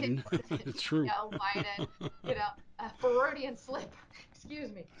 Oh, Biden, Biden. It's true. Biden, a Freudian slip,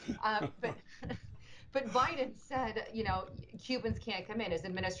 excuse me. But but Biden said, Cubans can't come in. His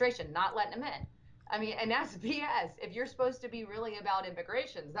administration not letting them in. I mean, and that's BS. If you're supposed to be really about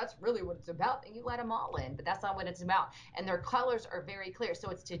immigrations, that's really what it's about. Then you let them all in, but that's not what it's about. And their colors are very clear. So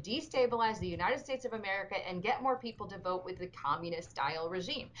it's to destabilize the United States of America and get more people to vote with the communist style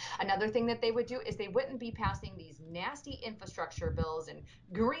regime. Another thing that they would do is they wouldn't be passing these nasty infrastructure bills and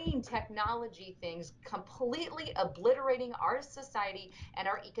green technology things, completely obliterating our society and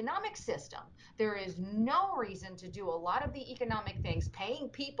our economic system. There is no reason to do a lot of the economic things, paying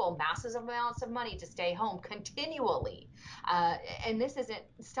people massive amounts of money to stay home continually. And this isn't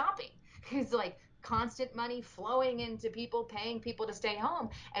stopping. It's like constant money flowing into people, paying people to stay home.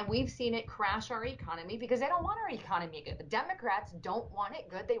 And we've seen it crash our economy because they don't want our economy good. The Democrats don't want it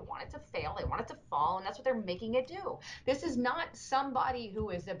good. They want it to fail. They want it to fall. And that's what they're making it do. This is not somebody who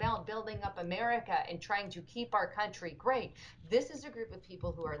is about building up America and trying to keep our country great. This is a group of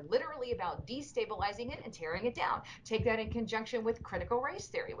people who are literally about destabilizing it and tearing it down. Take that in conjunction with critical race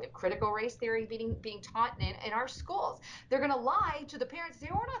theory. We have critical race theory being taught in our schools. They're going to lie to the parents and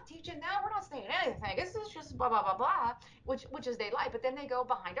say, oh, we're not teaching that. We're not saying anything. This is just blah, blah, blah, blah, which is they lie. But then they go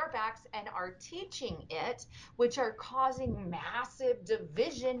behind our backs and are teaching it, which are causing massive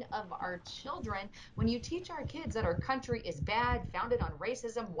division of our children. When you teach our kids that our country is bad, founded on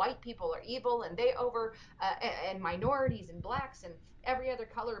racism, white people are evil, and they over, and minorities and blacks and every other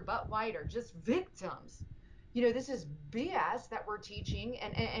color but white are just victims. This is BS that we're teaching,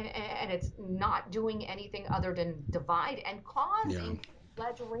 and it's not doing anything other than divide and Yeah. causing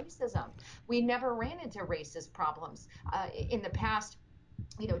full-fledged racism. We never ran into racist problems in the past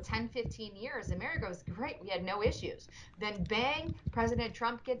 10, 15 years. America was great. We had no issues. Then bang, President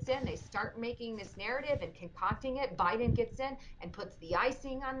Trump gets in. They start making this narrative and concocting it. Biden gets in and puts the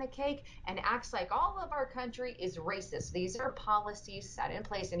icing on the cake and acts like all of our country is racist. These are policies set in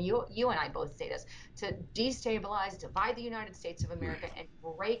place, and you and I both say this, to destabilize, divide the United States of America Right. and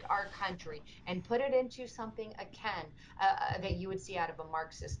break our country and put it into something akin that you would see out of a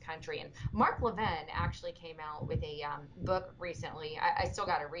Marxist country. And Mark Levin actually came out with a book recently. I still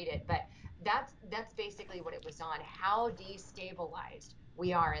got to read it, but that's basically what it was on: how destabilized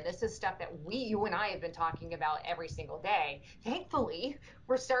we are. And this is stuff that you and I have been talking about every single day. Thankfully,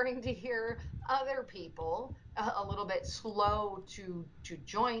 we're starting to hear other people a little bit slow to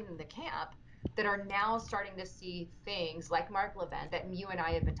join the camp that are now starting to see things like Mark Levin that you and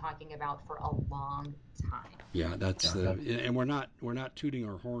I have been talking about for a long time. Yeah, that's the, and we're not tooting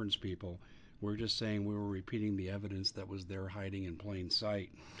our horns, people. We're just saying we were repeating the evidence that was there hiding in plain sight.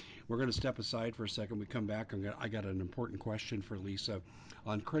 We're going to step aside for a second. We come back. I got an important question for Lisa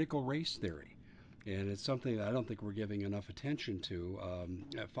on critical race theory. And it's something that I don't think we're giving enough attention to.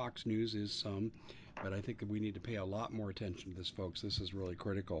 Fox News is some, but I think that we need to pay a lot more attention to this, folks. This is really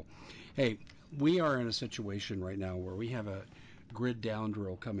critical. Hey, we are in a situation right now where we have a grid down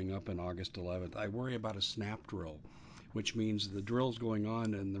drill coming up on August 11th. I worry about a snap drill, which means the drill's going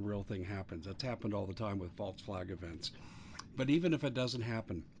on and the real thing happens. That's happened all the time with false flag events. But even if it doesn't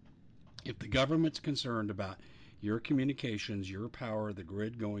happen, if the government's concerned about your communications, your power, the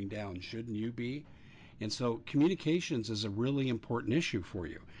grid going down, shouldn't you be? And so communications is a really important issue for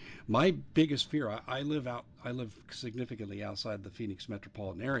you. My biggest fear, I live significantly outside the Phoenix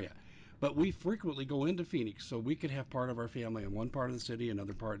metropolitan area, but we frequently go into Phoenix so we could have part of our family in one part of the city,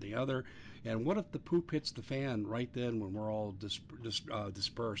 another part in the other. And what if the poop hits the fan right then when we're all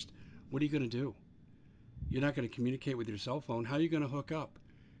dispersed? What are you going to do? You're not going to communicate with your cell phone. How are you going to hook up?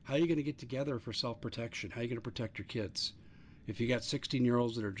 How are you going to get together for self protection? How are you going to protect your kids? If you got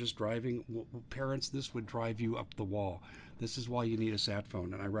 16-year-olds that are just driving, parents, this would drive you up the wall. This is why you need a sat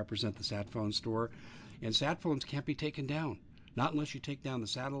phone. And I represent the sat phone store. And sat phones can't be taken down. Not unless you take down the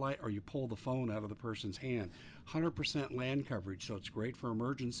satellite or you pull the phone out of the person's hand. 100% land coverage, so it's great for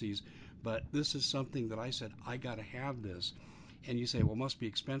emergencies. But this is something that I said, I got to have this. And you say, well, it must be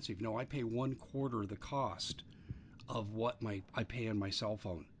expensive. No, I pay 1/4 the cost of what I pay on my cell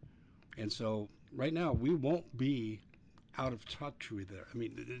phone. And so right now we won't be out of touch with it. I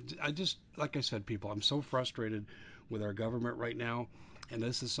mean, I just, like I said, people, I'm so frustrated with our government right now. And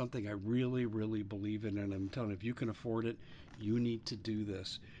this is something I really, really believe in. And I'm telling you, if you can afford it, you need to do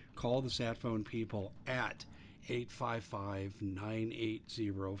this. Call the sat phone people at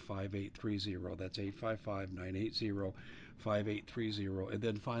 855-980-5830. That's 855-980-5830. And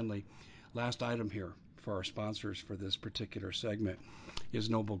then finally, last item here for our sponsors for this particular segment is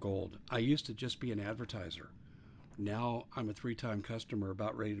Noble Gold. I used to just be an advertiser. Now I'm a 3-time customer,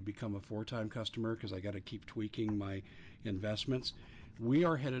 about ready to become a 4-time customer because I got to keep tweaking my investments. We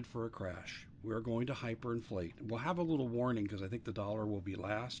are headed for a crash. We're going to hyperinflate. We'll have a little warning because I think the dollar will be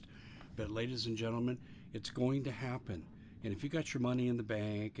last. But ladies and gentlemen, it's going to happen. And if you got your money in the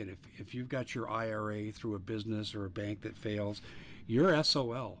bank, and if you've got your IRA through a business or a bank that fails, you're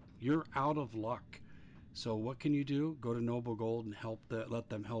SOL. You're out of luck. So what can you do? Go to Noble Gold and let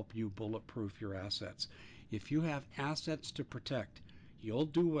them help you bulletproof your assets. If you have assets to protect, you'll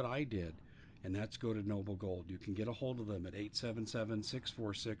do what I did, and that's go to Noble Gold. You can get a hold of them at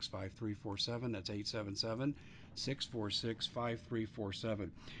 877-646-5347. That's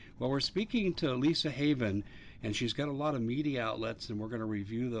 877-646-5347. Well, we're speaking to Lisa Haven, and she's got a lot of media outlets, and we're going to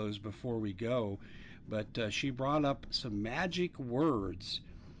review those before we go. But she brought up some magic words: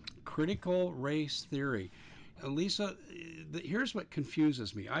 critical race theory. Lisa, here's what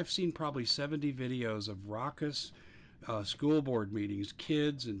confuses me. I've seen probably 70 videos of raucous school board meetings,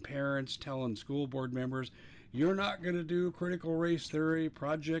 kids and parents telling school board members, you're not going to do critical race theory,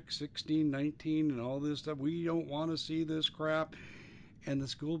 Project 1619, and all this stuff. We don't want to see this crap. And the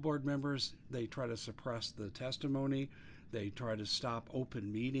school board members, they try to suppress the testimony, they try to stop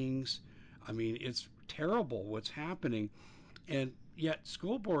open meetings. I mean, it's terrible what's happening. And yet,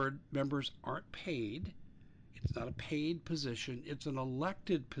 school board members aren't paid. It's not a paid position, it's an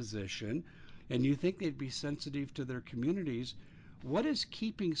elected position. And you think they'd be sensitive to their communities. What is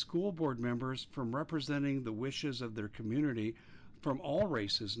keeping school board members from representing the wishes of their community from all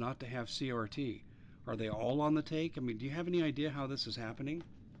races not to have CRT? Are they all on the take? I mean, do you have any idea how this is happening?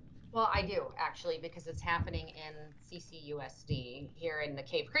 Well, I do actually, because it's happening in CCUSD here in the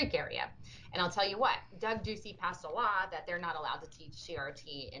Cave Creek area. And I'll tell you what, Doug Ducey passed a law that they're not allowed to teach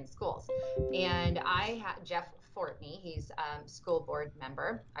CRT in schools. And Jeff Fortney, he's school board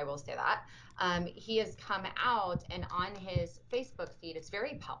member, I will say that. He has come out and on his Facebook feed, it's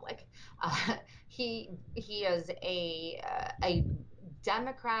very public. Uh, he is a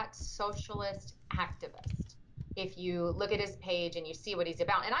Democrat socialist activist. If you look at his page and you see what he's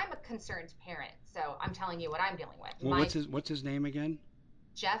about, and I'm a concerned parent, so I'm telling you what I'm dealing with. Well, My what's his name again?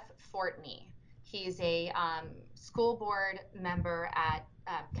 Jeff Fortney, he's a school board member at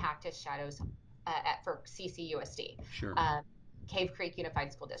Cactus Shadows for CCUSD, Sure. uh, Cave Creek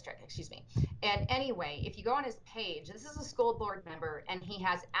Unified School District, excuse me. And anyway, if you go on his page, this is a school board member, and he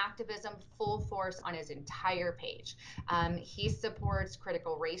has activism full force on his entire page. He supports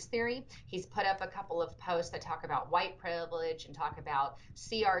critical race theory. He's put up a couple of posts that talk about white privilege and talk about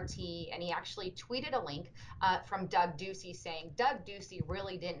CRT, and he actually tweeted a link from Doug Ducey saying Doug Ducey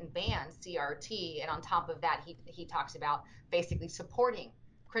really didn't ban CRT. And on top of that, he talks about basically supporting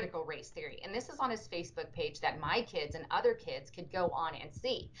critical race theory. And this is on his Facebook page that my kids and other kids could go on and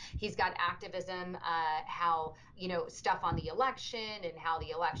see. He's got activism, how, stuff on the election and how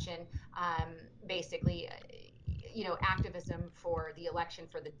the election basically, activism for the election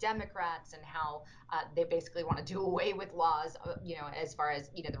for the Democrats and how they basically want to do away with laws, as far as,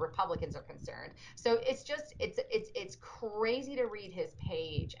 the Republicans are concerned. So it's crazy to read his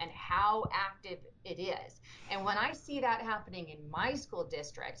page and how active it is. And when I see that happening in my school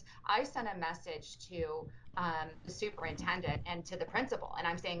district, I sent a message to the superintendent and to the principal, and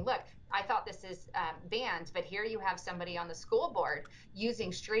I'm saying, look, I thought this is banned, but here you have somebody on the school board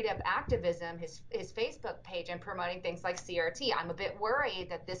using straight up activism, his Facebook page, and promoting things like CRT. I'm a bit worried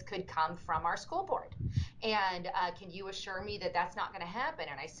that this could come from our school board. And can you assure me that that's not going to happen?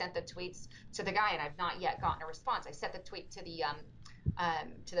 And I sent the tweets to the guy, and I've not yet gotten a response. I sent the tweet to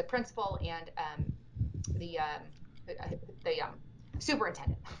the principal and the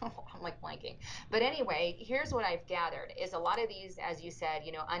superintendent. I'm like blanking. But anyway, here's what I've gathered is a lot of these, as you said,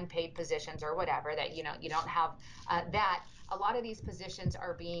 unpaid positions or whatever that, you don't have that. A lot of these positions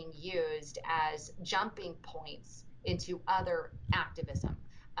are being used as jumping points into other activism.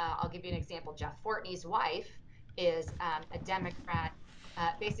 I'll give you an example. Jeff Fortney's wife is a Democrat,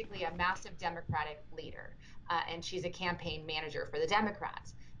 basically a massive Democratic leader, and she's a campaign manager for the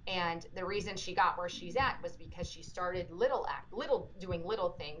Democrats. And the reason she got where she's at was because she started doing little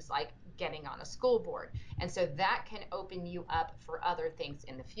things like getting on a school board. And so that can open you up for other things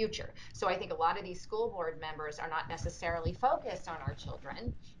in the future. So I think a lot of these school board members are not necessarily focused on our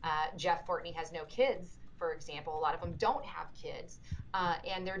children. Jeff Fortney has no kids, for example. A lot of them don't have kids,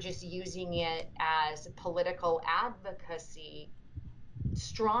 and they're just using it as political advocacy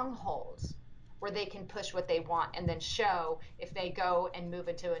strongholds where they can push what they want and then show if they go and move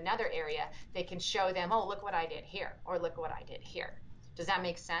into another area, they can show them, oh, look what I did here, or look what I did here. Does that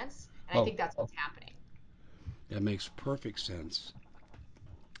make sense? And I Oh, think that's what's happening. that makes perfect sense.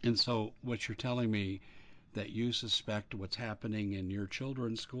 And so, what you're telling me that you suspect what's happening in your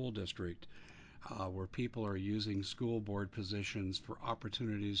children's school district, where people are using school board positions for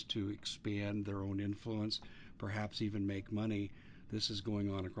opportunities to expand their own influence, perhaps even make money, this is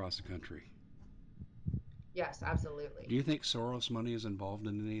going on across the country. Yes, Do absolutely. you think Soros money is involved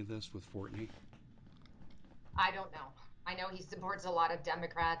in any of this with Fortney? I don't know. I know he supports a lot of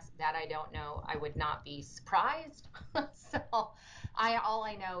Democrats. That I don't know. I would not be surprised. So, all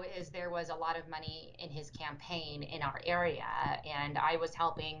I know is there was a lot of money in his campaign in our area, and I was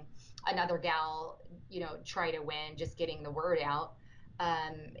helping another gal, try to win, just getting the word out.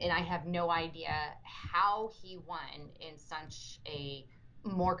 And I have no idea how he won in such a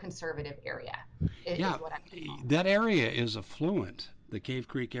more conservative area. Is Yeah, what I'm told. that area is affluent, the Cave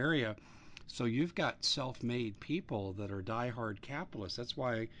Creek area. So you've got self-made people that are diehard capitalists. That's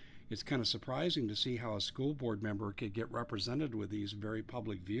why it's kind of surprising to see how a school board member could get represented with these very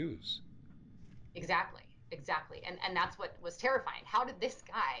public views. Exactly, exactly. And that's what was terrifying. How did this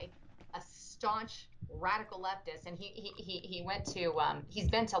guy, a staunch radical leftist, and he went to he's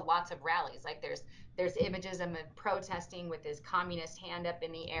been to lots of rallies. Like there's images of him protesting with his communist hand up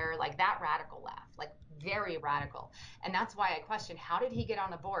in the air, like that radical left, like very radical. And that's why I question how did he get on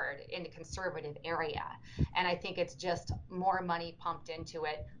the board in the conservative area? And I think it's just more money pumped into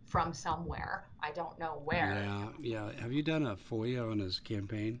it from somewhere. I don't know where. Yeah, yeah. Have you done a FOIA on his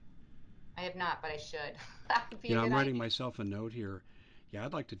campaign? I have not, but I should. That would be You a know, good I'm writing idea. myself a note here. Yeah,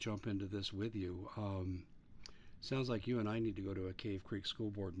 I'd like to jump into this with you. Sounds like you and I need to go to a Cave Creek School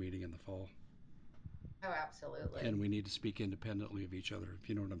Board meeting in the fall, Oh, absolutely. and we need to speak independently of each other, if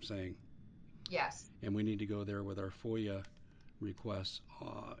you know what I'm saying. Yes. And we need to go there with our FOIA requests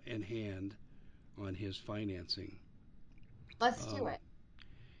in hand on his financing. Let's do Um, it.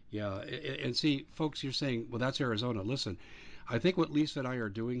 yeah, and see, folks, you're saying, well, that's Arizona. Listen, I think what Lisa and I are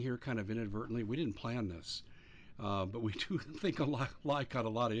doing here, kind of inadvertently, we didn't plan this, but we do think a lot, like on a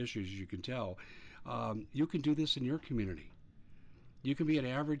lot of issues, as you can tell. You can do this in your community. You can be an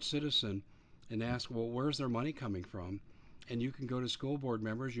average citizen and ask, well, where's their money coming from? And you can go to school board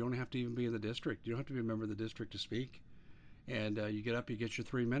members. You don't have to even be in the district. You don't have to be a member of the district to speak. And you get up, you get your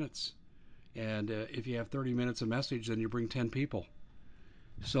 3 minutes. And if you have 30 minutes of message, then you bring 10 people.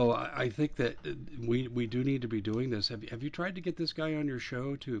 So I think that we do need to be doing this. Have you tried to get this guy on your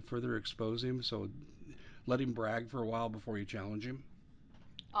show to further expose him? So let him brag for a while before you challenge him.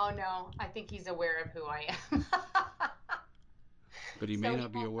 Oh no, I think he's aware of who I am. But he may So he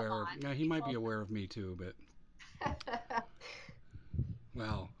not be won't come aware of. on. Now he He might be won't aware of me too. But come.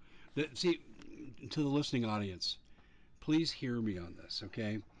 wow, see, to the listening audience, please hear me on this,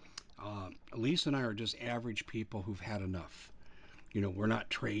 okay? Lisa and I are just average people who've had enough. You know, we're not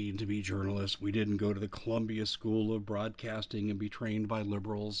trained to be journalists. We didn't go to the Columbia School of Broadcasting and be trained by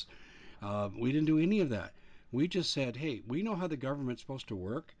liberals. We didn't do any of that. We just said, hey, we know how the government's supposed to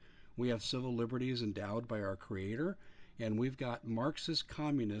work. We have civil liberties endowed by our Creator, and we've got Marxist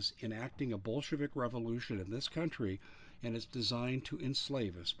communists enacting a Bolshevik revolution in this country, and it's designed to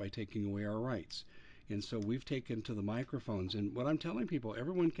enslave us by taking away our rights. And so we've taken to the microphones. And what I'm telling people,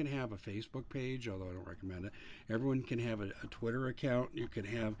 everyone can have a Facebook page, although I don't recommend it. Everyone can have a Twitter account. You can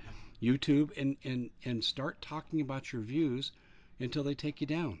have YouTube and start talking about your views until they take you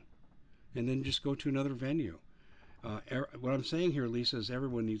down and then just go to another venue. What I'm saying here, Lisa, is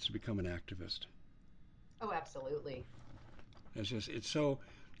everyone needs to become an activist. Oh, absolutely. It's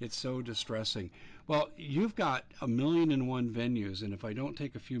so distressing. Well, you've got 1,000,001 venues, and if I don't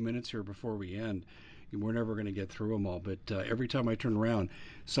take a few minutes here before we end, we're never going to get through them all. But every time I turn around,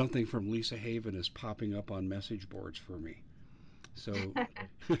 something from Lisa Haven is popping up on message boards for me. So,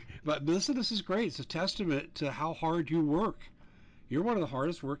 but listen, this is great. It's a testament to how hard you work. You're one of the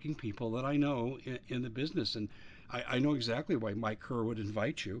hardest working people that I know in the business, and I know exactly why Mike Kerr would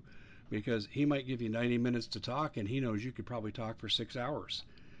invite you, because he might give you 90 minutes to talk, and he knows you could probably talk for 6 hours.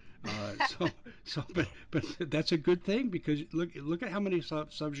 Uh, so, but that's a good thing because look at how many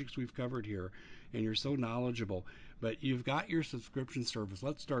subjects we've covered here, and you're so knowledgeable. But you've got your subscription service.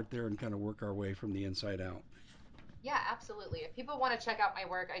 Let's start there and kind of work our way from the inside out. Yeah, absolutely. If people want to check out my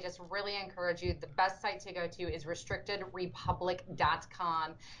work, I just really encourage you. The best site to go to is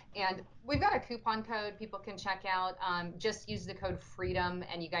restrictedrepublic.com. And we've got a coupon code people can check out. Just use the code FREEDOM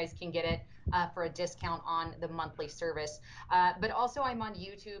and you guys can get it for a discount on the monthly service. But also, I'm on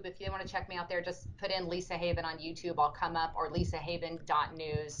YouTube. If you want to check me out there, just put in Lisa Haven on YouTube. I'll come up, or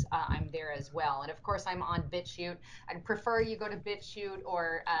lisahaven.news. I'm there as well. And of course, I'm on BitChute. I'd prefer you go to BitChute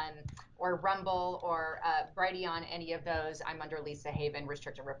or Rumble or Brighteon, any of those. I'm under Lisa Haven,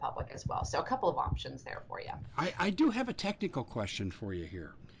 Restricted Republic as well. So a couple of options there for you. I do have a technical question for you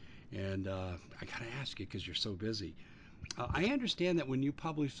here, and I got to ask you because you're so busy. I understand that when you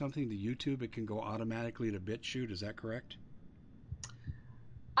publish something to YouTube, it can go automatically to BitChute. Is that correct?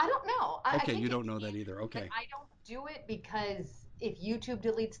 I don't know. I Okay, think you it don't know that can, either. but Okay, I don't do it because if YouTube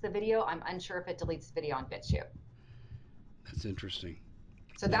deletes the video, I'm unsure if it deletes the video on BitChute. that's interesting.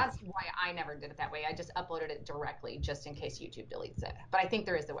 So That that's why I never did it that way. I just uploaded it directly just in case YouTube deletes it. But I think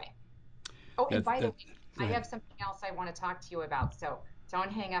there is a way. Oh, and that by the that. way, Go I ahead. have something else I want to talk to you about. So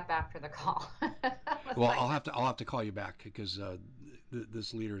don't hang up after the call. Unless Well, I know. I'll have to call you back because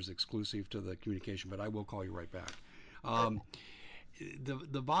this leader is exclusive to the communication, but I will call you right back. Um,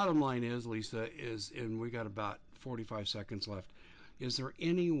 Perfect. the bottom line is, Lisa, and we got about 45 seconds left. Is there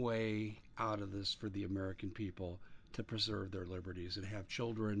any way out of this for the American people to preserve their liberties and have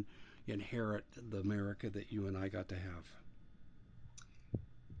children inherit the America that you and I got to have.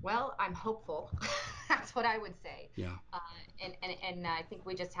 Well, I'm hopeful. That's what I would say. Yeah. Uh, and I think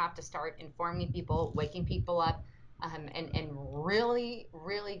we just have to start informing people, waking people up, and really,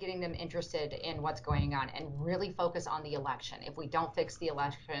 really getting them interested in what's going on and really focus on the election. If we don't fix the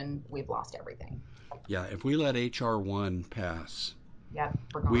election, we've lost everything. Yeah. If we let H.R. 1 pass, Yep,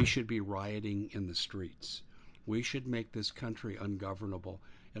 we're we gone. should be rioting in the streets. We should make this country ungovernable.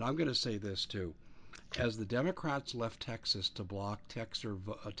 And I'm going to say this too. As the Democrats left Texas to block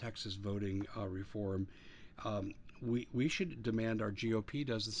Texas voting reform, we should demand our GOP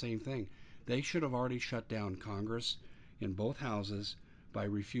does the same thing. They should have already shut down Congress in both houses by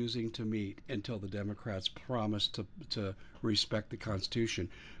refusing to meet until the Democrats promised to respect the Constitution.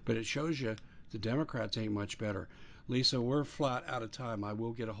 But it shows you the Democrats ain't much better. Lisa, we're flat out of time. I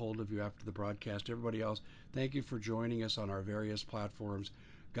will get a hold of you after the broadcast. Everybody else, thank you for joining us on our various platforms.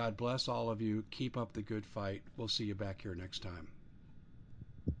 God bless all of you. Keep up the good fight. We'll see you back here next time.